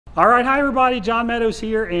All right, hi everybody, John Meadows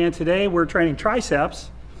here, and today we're training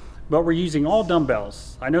triceps, but we're using all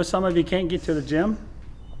dumbbells. I know some of you can't get to the gym,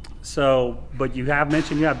 but you have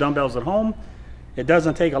mentioned you have dumbbells at home. It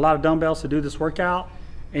doesn't take a lot of dumbbells to do this workout,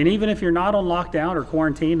 and even if you're not on lockdown or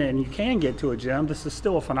quarantine and you can get to a gym, this is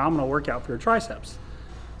still a phenomenal workout for your triceps.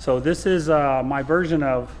 So this is my version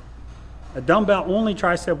of a dumbbell-only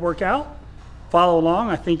tricep workout. Follow along,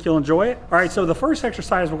 I think you'll enjoy it. All right, so the first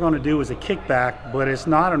exercise we're gonna do is a kickback, but it's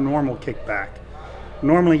not a normal kickback.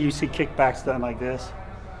 Normally you see kickbacks done like this.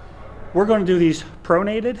 We're gonna do these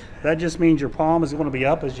pronated. That just means your palm is gonna be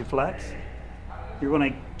up as you flex. You're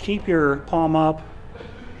gonna keep your palm up.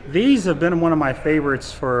 These have been one of my favorites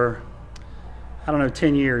for, I don't know,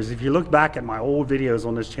 10 years. If you look back at my old videos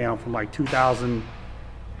on this channel from like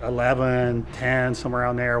 2011, 10, somewhere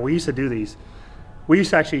around there, we used to do these. We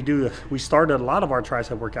used to actually we started a lot of our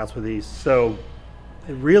tricep workouts with these. So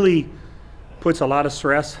it really puts a lot of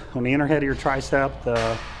stress on the inner head of your tricep.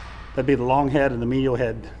 That'd be the long head and the medial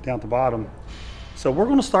head down at the bottom. So we're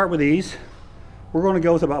gonna start with these. We're gonna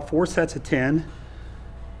go with about 4 sets of 10.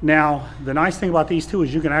 Now, the nice thing about these two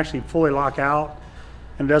is you can actually fully lock out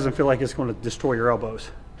and it doesn't feel like it's gonna destroy your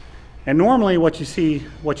elbows. And normally what you see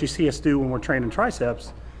us do when we're training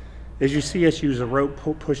triceps is you see us use a rope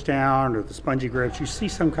push down or the spongy grips. You see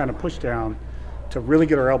some kind of push down to really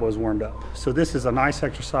get our elbows warmed up. So this is a nice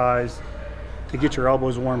exercise to get your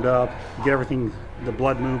elbows warmed up, get everything, the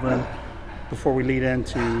blood moving before we lead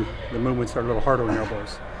into the movements that are a little harder on your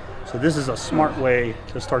elbows. So this is a smart way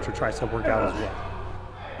to start your tricep workout as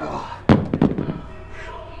well.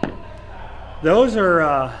 Those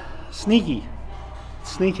are sneaky.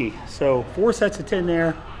 So 4 sets of 10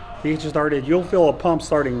 there. To get you started, you'll feel a pump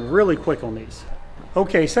starting really quick on these.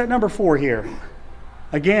 Okay, set number 4 here.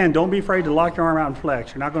 Again, don't be afraid to lock your arm out and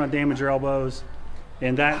flex. You're not going to damage your elbows.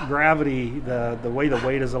 And that gravity, the way the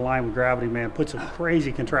weight is aligned with gravity, man, puts a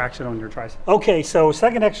crazy contraction on your tricep. Okay, so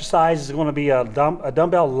second exercise is going to be a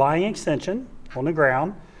dumbbell lying extension on the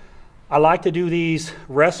ground. I like to do these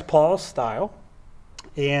rest pause style.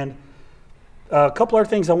 And a couple other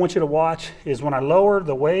things I want you to watch is when I lower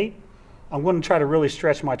the weight, I'm going to try to really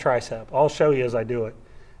stretch my tricep. I'll show you as I do it.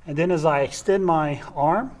 And then as I extend my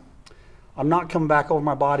arm, I'm not coming back over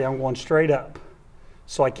my body, I'm going straight up.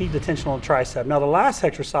 So I keep the tension on the tricep. Now the last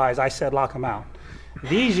exercise, I said lock them out.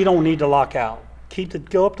 These you don't need to lock out.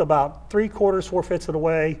 Go up to about 3/4, 4/5 of the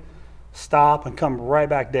way, stop and come right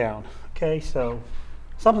back down. Okay, so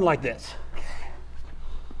something like this.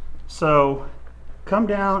 So come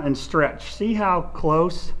down and stretch. See how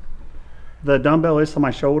close the dumbbell is to my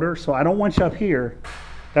shoulder? So I don't want you up here.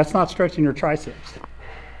 That's not stretching your triceps.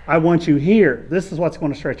 I want you here. This is what's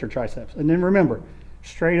going to stretch your triceps. And then remember,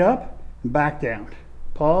 straight up and back down.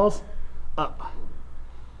 Pause, up.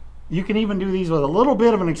 You can even do these with a little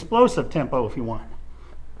bit of an explosive tempo if you want.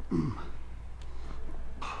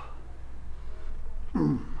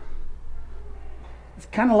 It's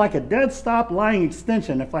kind of like a dead stop lying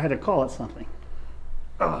extension if I had to call it something.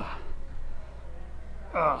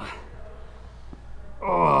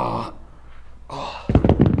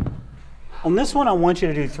 On this one, I want you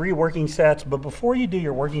to do 3 working sets, but before you do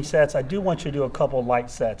your working sets, I do want you to do a couple light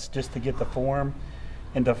sets just to get the form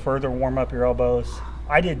and to further warm up your elbows.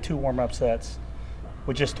 I did 2 warm-up sets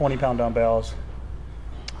with just 20-pound dumbbells.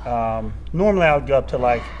 Normally I would go up to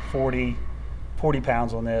like 40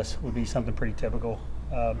 pounds on this would be something pretty typical.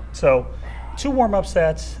 So 2 warm-up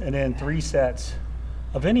sets and then 3 sets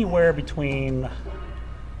of anywhere between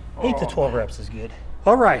 8 to 12 reps is good.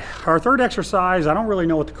 All right, our third exercise, I don't really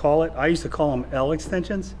know what to call it. I used to call them L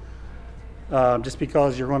extensions, just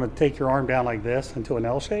because you're going to take your arm down like this into an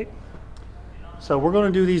L shape. So we're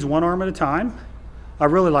going to do these 1 arm at a time. I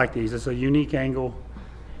really like these. It's a unique angle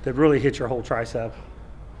that really hits your whole tricep.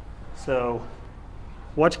 So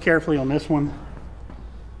watch carefully on this one.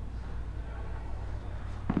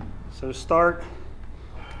 So start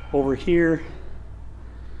over here.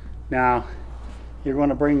 Now you're going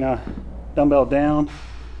to bring a dumbbell down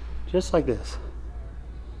just like this.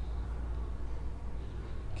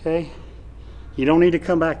 Okay, you don't need to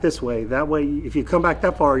come back this way. That way, if you come back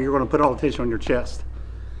that far, you're going to put all the tension on your chest.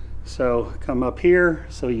 So come up here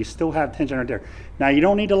so you still have tension right there. Now you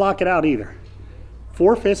don't need to lock it out either.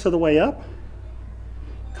 4/5 of the way up,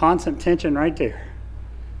 constant tension right there.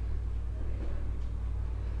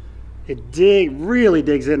 It really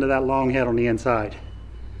digs into that long head on the inside.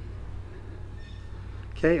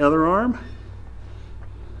 Okay, other arm.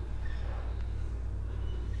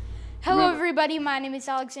 Hello everybody, my name is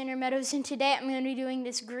Alexander Meadows and today I'm going to be doing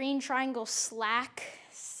this green triangle slack.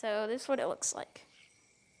 So this is what it looks like.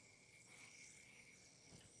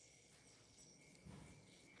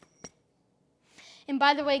 And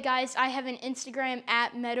by the way, guys, I have an Instagram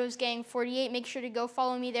at MeadowsGang48. Make sure to go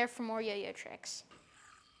follow me there for more yo-yo tricks.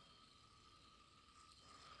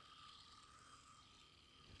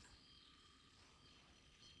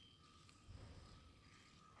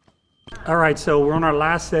 All right, so we're on our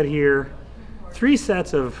last set here. 3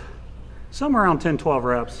 sets of somewhere around 10, 12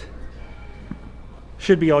 reps.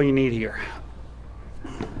 Should be all you need here.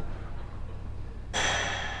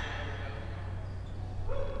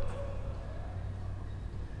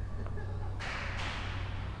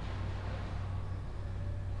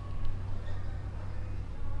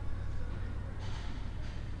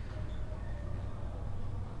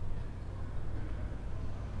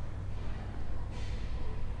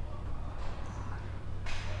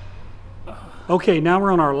 Okay, now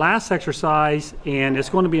we're on our last exercise, and it's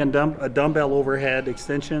going to be a dumbbell overhead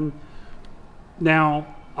extension. Now,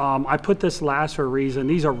 I put this last for a reason.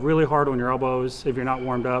 These are really hard on your elbows if you're not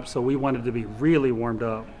warmed up, so we wanted to be really warmed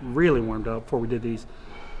up before we did these.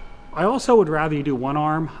 I also would rather you do one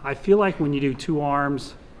arm. I feel like when you do 2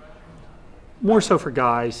 arms, more so for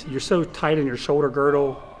guys, you're so tight in your shoulder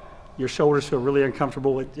girdle, your shoulders feel really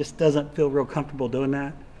uncomfortable. It just doesn't feel real comfortable doing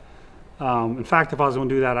that. In fact, if I was going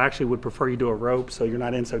to do that, I actually would prefer you do a rope so you're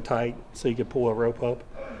not in so tight, so you could pull a rope up.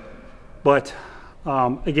 But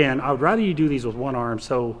again, I would rather you do these with one arm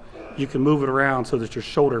so you can move it around so that your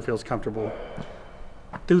shoulder feels comfortable.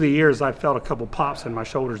 Through the years, I've felt a couple pops in my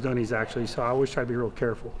shoulders doing these actually, so I always try to be real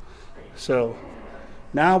careful. So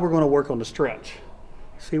now we're going to work on the stretch.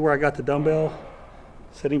 See where I got the dumbbell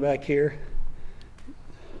sitting back here?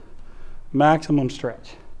 Maximum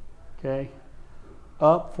stretch, okay?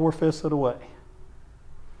 Up 4/5 of the way,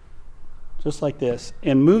 just like this,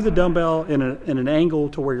 and move the dumbbell in an angle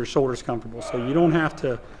to where your shoulder's comfortable, so you don't have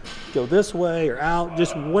to go this way or out.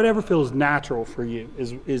 Just whatever feels natural for you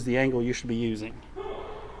is the angle you should be using.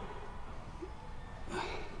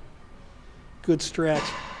 Good stretch,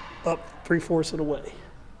 up 3/4 of the way.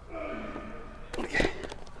 Okay.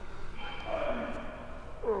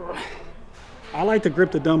 I like to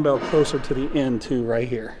grip the dumbbell closer to the end too, right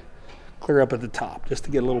here. Clear up at the top just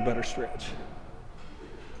to get a little better stretch.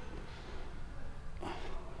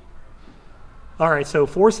 All right, so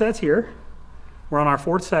 4 sets here. We're on our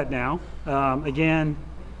 4th set now. Again,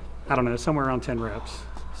 I don't know, somewhere around 10 reps.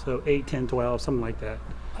 So 8, 10, 12, something like that.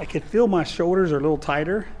 I could feel my shoulders are a little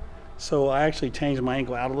tighter, so I actually changed my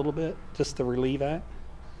angle out a little bit just to relieve that.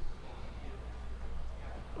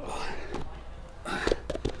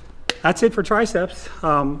 That's it for triceps.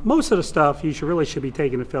 Most of the stuff you should be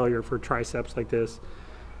taking to failure for triceps like this.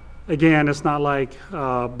 Again, it's not like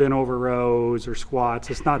bent over rows or squats.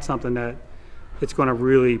 It's not something that it's going to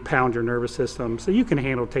really pound your nervous system. So you can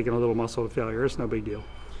handle taking a little muscle to failure. It's no big deal.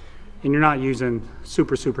 And you're not using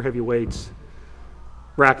super heavy weights,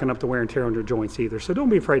 racking up the wear and tear on your joints either. So don't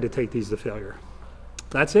be afraid to take these to failure.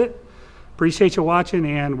 That's it. Appreciate you watching,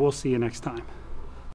 and we'll see you next time.